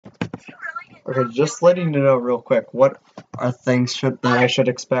Okay, just letting you know real quick, what are things that I should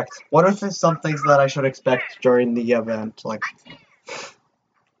expect? What are some things that I should expect during the event? Like,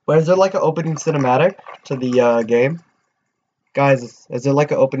 but is there like an opening cinematic to the game? Guys, is there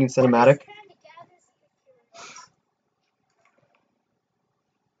like an opening cinematic?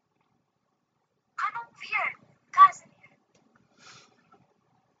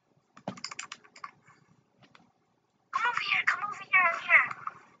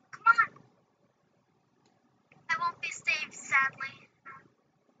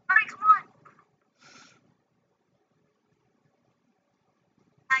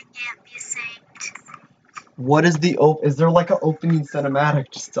 What is the is there like an opening cinematic?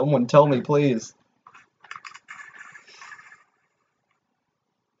 Just someone tell me, please.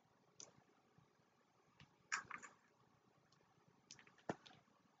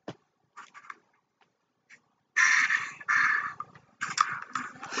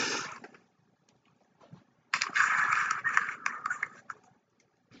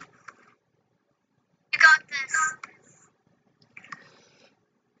 You got this.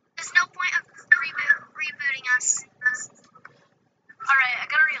 There's no point of rebooting us. Alright, I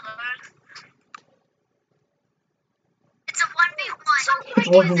gotta reload. It's a 1v1. It's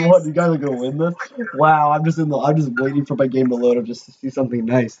 1v1. You guys are gonna win this? Wow, I'm just waiting for my game to load up just to see something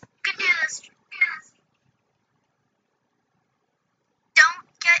nice. You can do this. Don't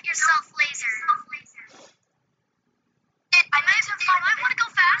get yourself lasered. I might want to go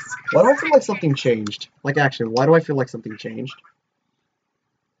fast. Why do I feel like something changed? Like, actually, why do I feel like something changed?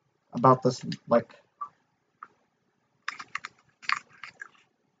 About this, like...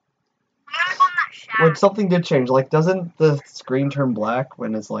 When something did change, like, doesn't the screen turn black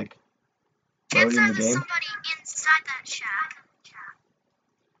when it's, like, loading the game? There's somebody inside that shack.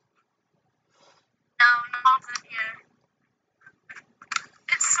 No, not in here.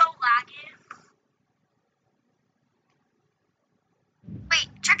 It's so laggy. Wait,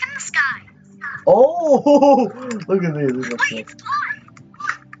 check in the sky. Oh! Look at these. Wait, it's bot.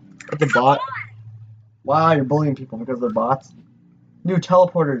 It's a bot. Wow, you're bullying people because they're bots. New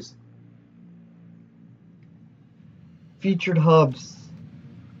teleporters. Featured hubs.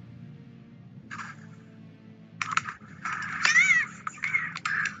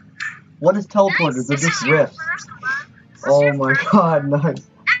 What is teleporters? They're just rifts. Oh my god, nice.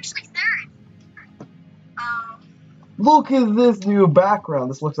 Actually, third. Look at this new background.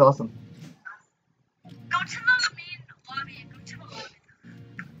 This looks awesome. Go to the main lobby. Go to the lobby.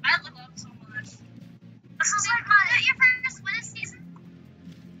 I love it so much. This is like your first win season?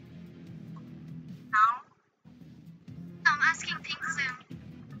 No. I'm asking Pink soon.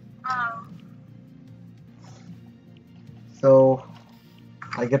 Oh. So,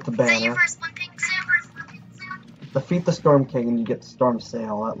 I get the Is that your banner. first win, Pink soon? Defeat the Storm King and you get the Storm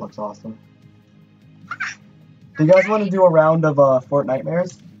Sail. That looks awesome. Do you guys want to do a round of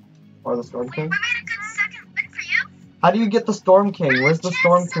Fortnitemares? Or the Storm King? We made a good second win for you. How do you get the Storm King? Where's the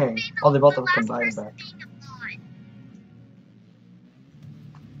Storm King? Oh, they both have combined back.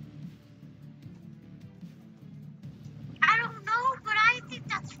 I don't know, but I think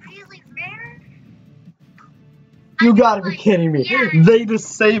that's really rare. You gotta be kidding me. They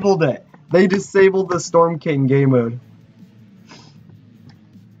disabled it. They disabled the Storm King game mode.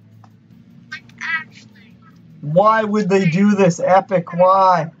 Like, actually. Why would they do this? Epic,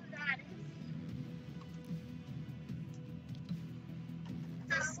 why?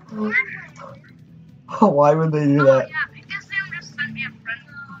 Why would they do that? Oh, yeah, because Sam just sent me a friend.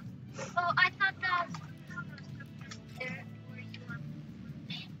 Oh, I thought that was there where you were.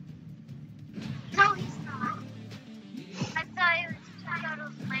 No, he's not. I thought it was just out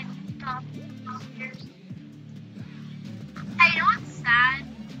of my top years. Hey, you know what's sad?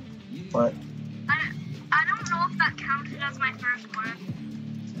 What? I don't know if that counted as my first one.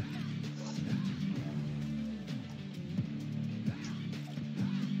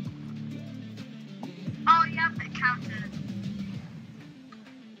 Oh, yep, it counted.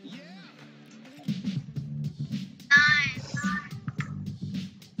 Nice.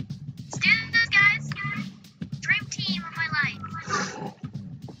 Let's do this, guys. Dream team of my life.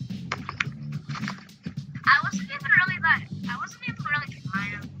 I wasn't even really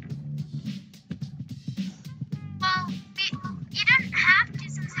trying. Well, you didn't have to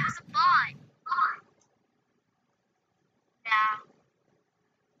since it was a bot. Yeah.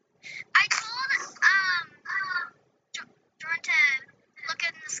 I told Jordan to look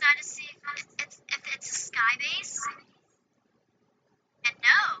in the sky to see if it's a sky base. And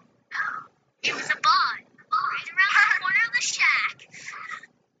no, it was a bot right around the corner of the shack.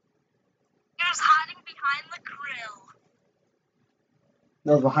 It was hiding behind the grill.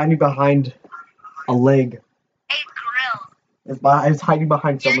 No, it was hiding behind A leg. A grill. It's hiding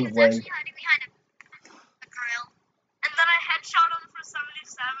behind Yeah, someone's he's leg. actually hiding behind a grill. And then I headshot him for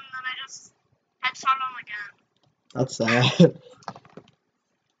 77, then I just headshot him again. That's sad.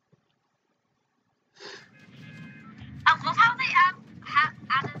 I love how they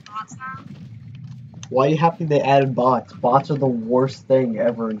added bots now. Why are you happy they added bots? Bots are the worst thing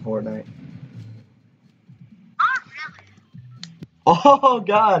ever in Fortnite. Oh, really? Oh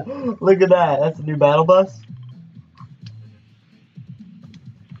god! Look at that. That's a new battle bus.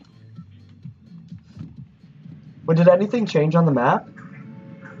 But did anything change on the map?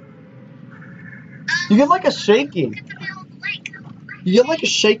 You get like a shaking. Look at the middle of the lake. You get like a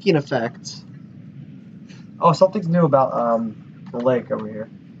shaking effect. Oh, something's new about the lake over here.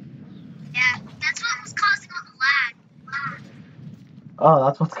 Yeah, that's what was causing all the lag. Oh,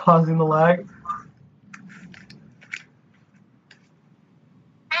 that's what's causing the lag?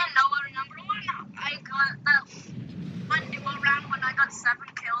 I didn't know. I remember when I got that one duo round when I got 7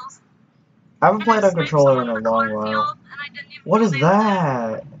 kills. I haven't played And I on sniped controller someone in a in the long cornfield, while. and I didn't even What know is they were there.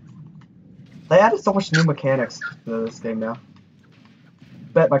 that? They added so much new mechanics to this game now.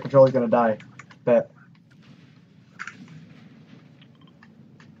 Bet my controller's gonna die. Bet.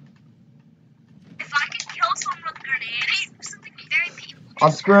 If I could kill someone with a grenade, or something very painful.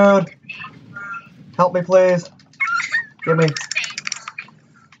 I'm screwed. Help me, please. Give me. Did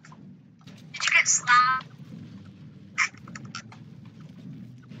you get slapped?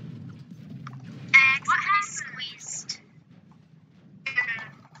 And what has squeezed?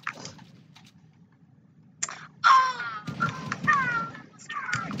 Oh,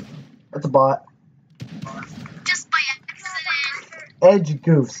 That's a bot. just by accident. Edge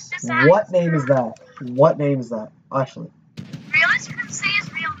Goose. What name is that? What name is that? Actually. Realize you can say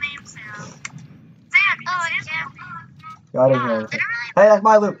his real name, Sam. Sam, oh, it is real name. I didn't hear anything. Hey, that's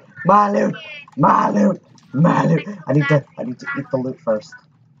my loot. My loot. My loot. My loot. I need to eat the loot first.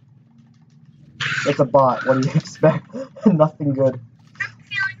 It's a bot. What do you expect? Nothing good. I'm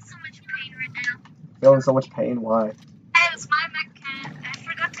feeling so much pain right now. Feeling so much pain. Why? Hey, it's my mech kit. I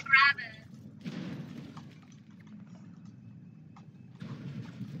forgot to grab it.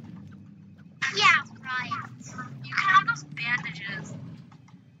 Yeah, right. You can have those bandages.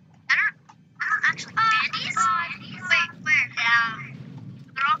 I don't actually bandies? Wait, where? Yeah.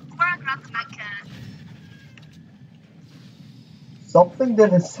 Where I grabbed the mech kit. Something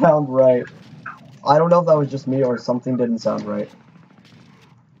didn't sound right. I don't know if that was just me or something didn't sound right.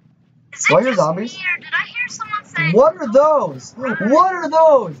 Is it Why are just zombies? me, or did I hear someone say? What are those? What are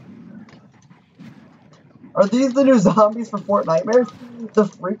those? Are these the new zombies for Fortnite? The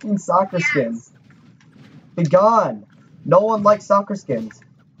freaking soccer skins. Be gone. No one likes soccer skins.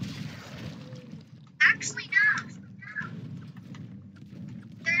 Actually, no.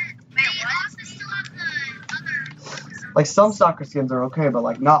 They also still have the other. Like some soccer skins are okay, but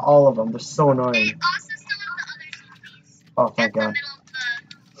like not all of them. They're so They annoying. also still have the other zombies. Oh, thank In the God. middle of the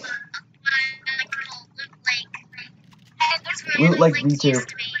what I like to call Loot Lake. And that's where Loot Lake used V2.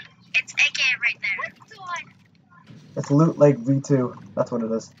 to be. It's AK right there. It's Loot Lake V2. That's what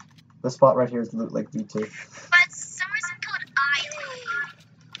it is. This spot right here is Loot Lake V2. But it's some reason called I.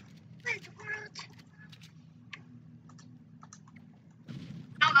 Wait, the world.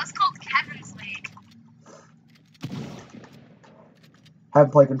 No, that's called Kevin's League.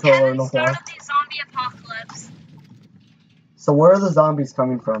 Haven't played controller in Kevin a while. started the zombie apocalypse. So where are the zombies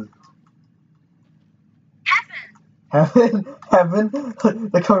coming from? Kevin. Heaven?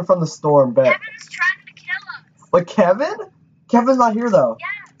 They're coming from the storm, bet. Kevin's trying to kill us. Wait, Kevin? Kevin's not here though. Yes.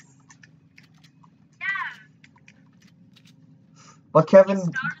 Yeah. But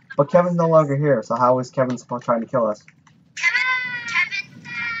Kevin's no longer here, so how is Kevin trying to kill us? Kevin,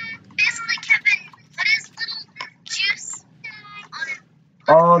 basically Kevin put his little juice on it.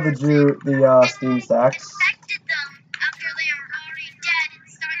 Oh, the steam stacks. Infected them after they were already dead and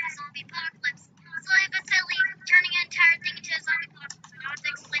started the zombie apocalypse. Slowly but steadily turning the entire thing into a zombie apocalypse. I don't have to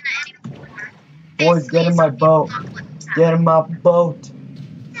explain that anymore. Boys, get in my boat. Get in my boat.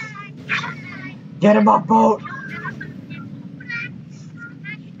 Get in my boat.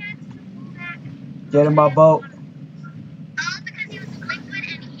 Get in my boat. All because he was liquid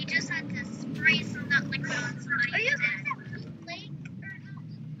and he just had to spray some of that liquid on somebody. Are you Loot Lake or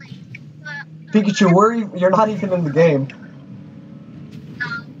not Loot Lake? Pikachu, where are you? You're not even in the game. No.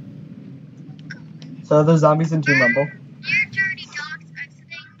 So there's zombies in Team Rumble. Near Dirty Dogs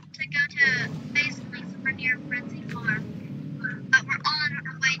exiting to go to basically somewhere near Frenzy Farm. But we're on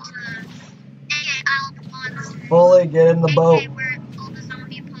our way to the AA Isle of Monsters. Fully get in the boat. AA where all the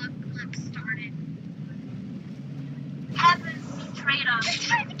zombie apocalypse started. Heaven betrayed us. They're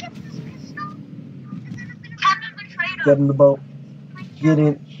trying to get this pistol. Get in the boat. Get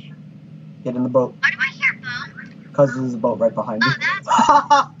in. Get in the boat. Why do I hear boat? Because there's a boat right behind you. Oh, that's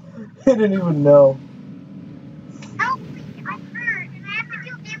I didn't even know. help me. I heard, and I have to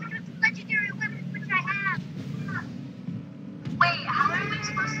deal damage with the legendary weapon, which I have. Wait, how are we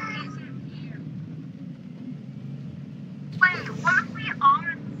supposed to use it here? Wait, what if we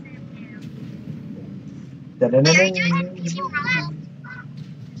are in the same camp? Wait, are you doing team roll?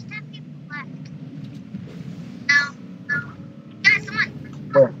 There's 10 people left. No. Guys, someone.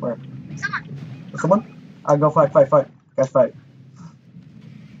 Where? Someone. Someone? I go fight. Guys, fight.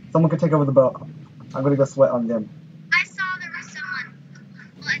 Someone can take over the boat. I'm gonna go sweat on them. I saw there was someone.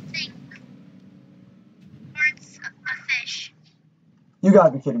 Well, I think. Or it's a fish. You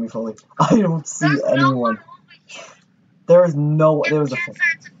gotta be kidding me, Foley. I don't see There's no anyone. one over here. There is no. Yeah, There was a chances fish.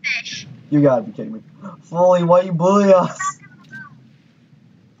 are it's a fish. You gotta be kidding me. Foley, why you bully us?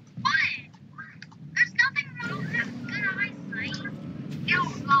 What? There's nothing wrong with having good eyesight. You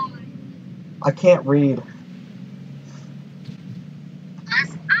know. I can't read. Plus,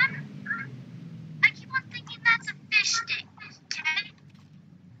 I keep on thinking that's a fish stick. Okay?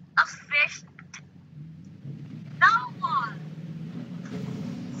 A fish? No one.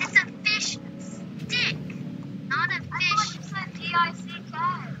 It's a fish stick, not a fish. I thought you said D-I-C-K.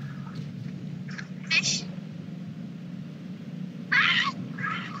 Fish.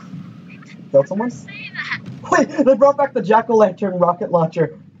 Killed someone? Say that. Wait, they brought back the jack-o'-lantern rocket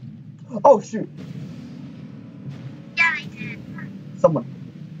launcher. Oh shoot, Yeah, they did. someone.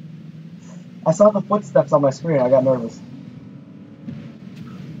 I saw the footsteps on my screen. I got nervous.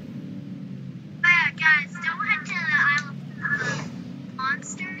 But yeah, guys, don't head to the Isle of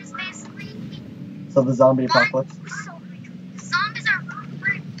Monsters, basically. So the zombie apocalypse. The zombies are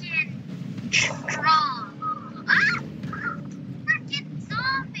freaking strong. Ah! Freaking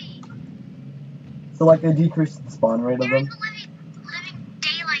zombie! So like they decreased the spawn rate of There's them. a living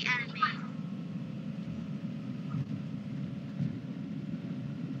daylight enemy.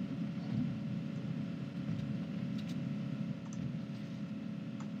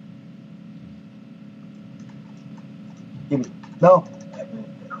 Give me. No.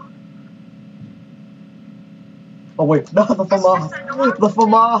 Oh wait, no, the FAMAS. The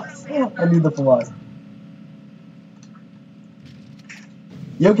FAMAS. I need the FAMAS.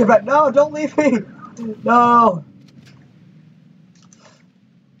 Yo, get back. No, don't leave me. No.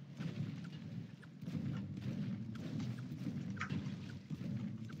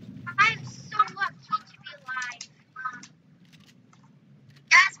 I'm so lucky to be alive.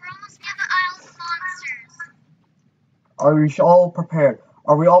 Guys, we're almost near the Isle of Monsters. Are we all prepared?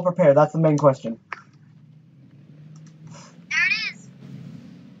 Are we all prepared? That's the main question. There it is.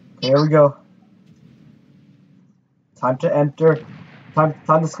 Here we go. Time to enter. Time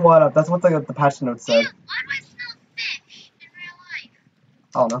to squad up. That's what the patch notes said. Damn, why do I smell fish in real life?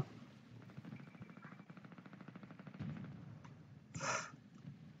 I don't know.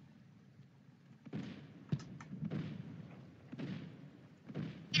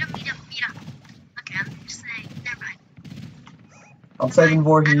 Meet up. Okay, I'm just saying. Never mind. I'm saving I don't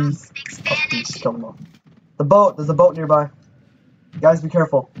Voorhees. speak Oh, Spanish. please kill them all. The boat. There's a boat nearby. Guys, be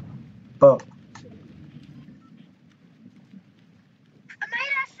careful. Boat. I might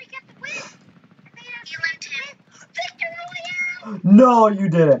actually get the win. I might actually get the win. Victor Royale! No, you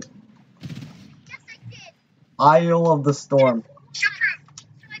didn't. Yes, I did. Isle of the Storm. Show proof.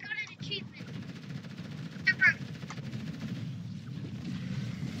 So I got an achievement. Show proof.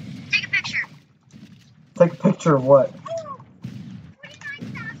 Take a picture. Take a picture of what? Oh,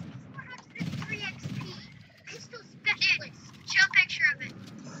 49,403 XP. Pistol specialist. Show a picture of it.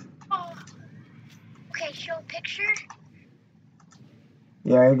 Oh. Okay, show a picture.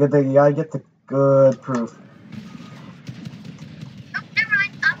 Yeah, you gotta get the good proof. Oh, never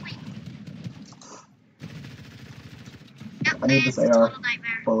mind. I'll wait. Nope, I need this it's a AR total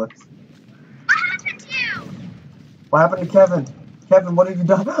nightmare. bullets. What happened to you? What happened to Kevin? Kevin, what have you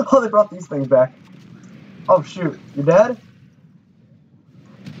done? Oh, they brought these things back. Oh shoot, you dead?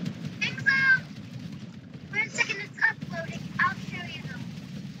 Think so. Wait a second, it's uploading. I'll show you though.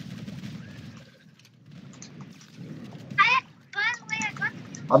 By the way,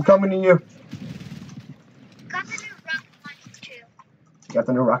 I I'm coming to you. got the new rocket launcher too. You got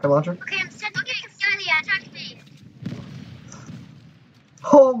the new rocket launcher? Okay, I'm sending it to the attack base.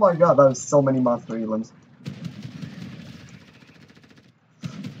 Oh my god, that was so many monster elims.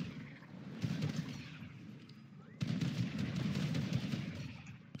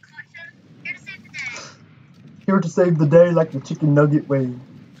 Here to save the day. Here to save the day like the chicken nugget way.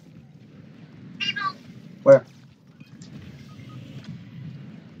 People, Where?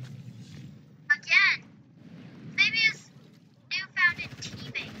 again. Maybe it's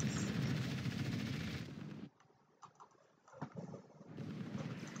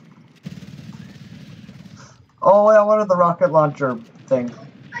Oh, I wanted the rocket launcher thing.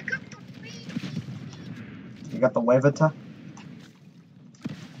 I got the wing. You got the Wavita?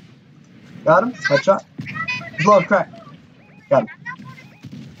 Got him? Headshot? Blow, crack. Got him.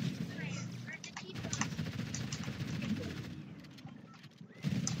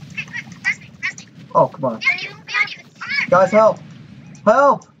 Oh, come on. Guys, help!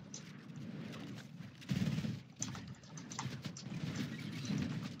 Help!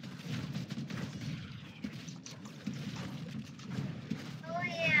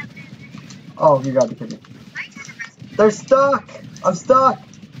 Oh, you gotta be kidding me. They're stuck! I'm stuck!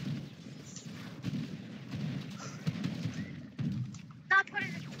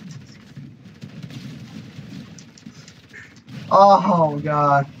 Oh,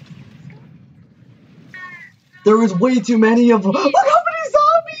 God. There was way too many of them. Look how many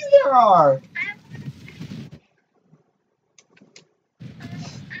zombies there are!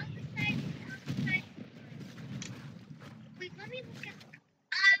 Wait, let me look at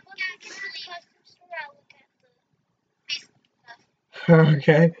custom store. I'll look at the basic stuff.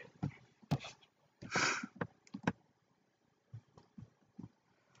 Okay.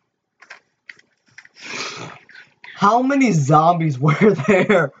 How many zombies were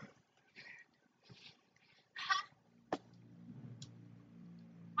there?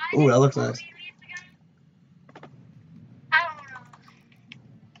 Ooh, that looks nice. I don't know.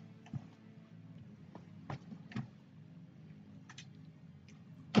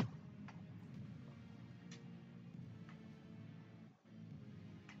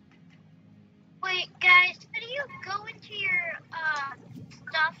 Wait, guys, how do you go into your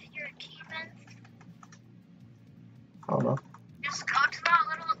stuff, your achievements? I don't know. Just go to that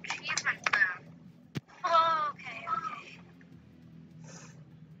little achievement thing. Oh, okay.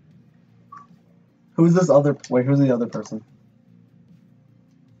 Who's this other? Wait, who's the other person?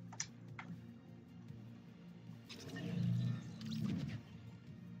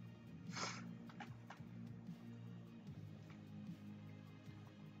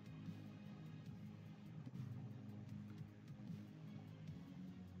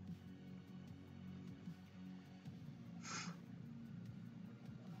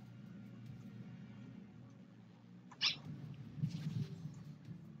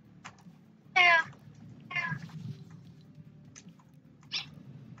 Yeah.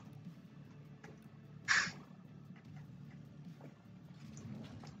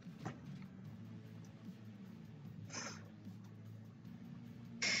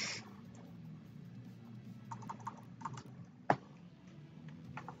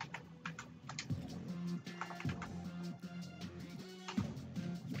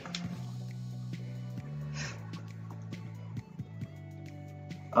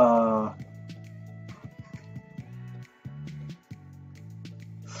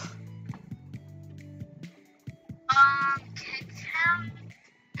 Kicked him.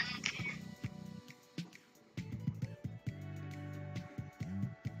 Okay.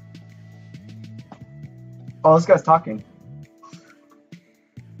 Oh, this guy's talking.